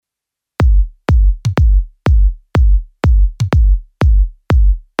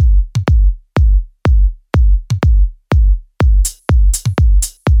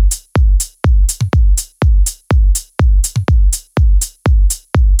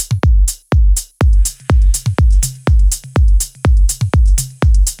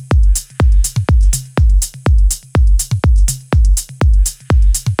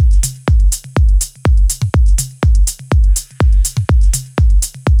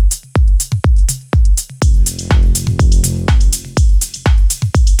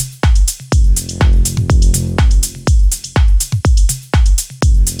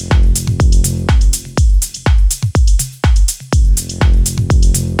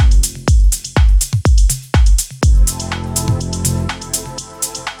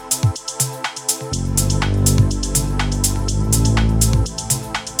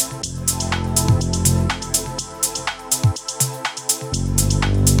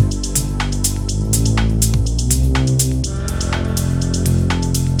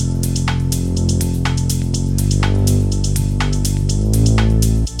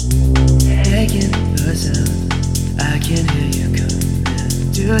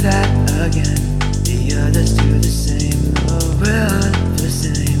that again. The others do the same. Oh, we're on the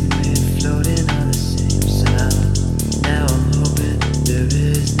same wave, floating on the same sound. Now I'm hoping there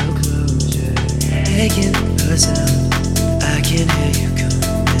is no closure. Making a sound, I can hear you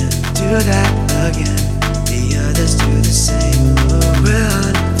coming. Do that again. The others do the same. Oh, we're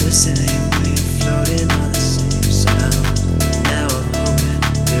on the same wave, floating on the same sound. Now I'm hoping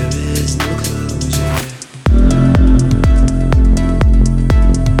there is no closure.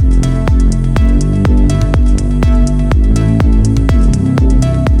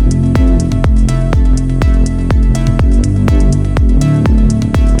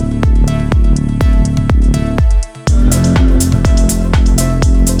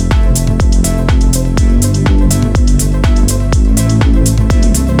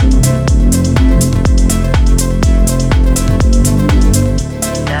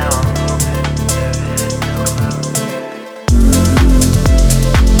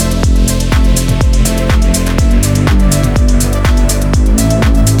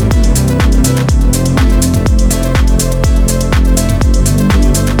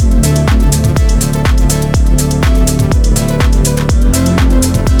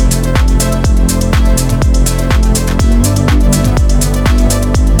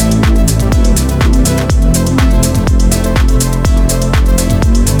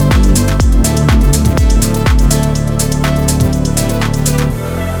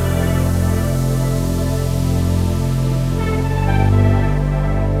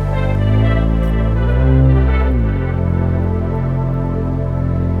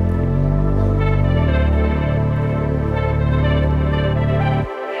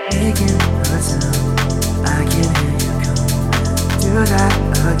 Making a sound, I can hear you coming. Do that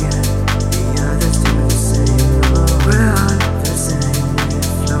again. The others do the same. Oh, we're on the same wave,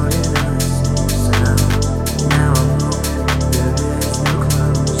 floating on the same sound. Now I'm hoping there is no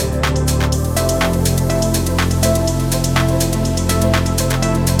closure.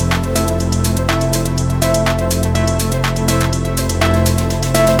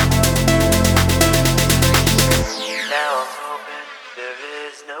 Now I'm hoping there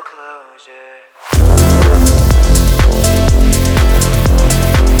is no closure.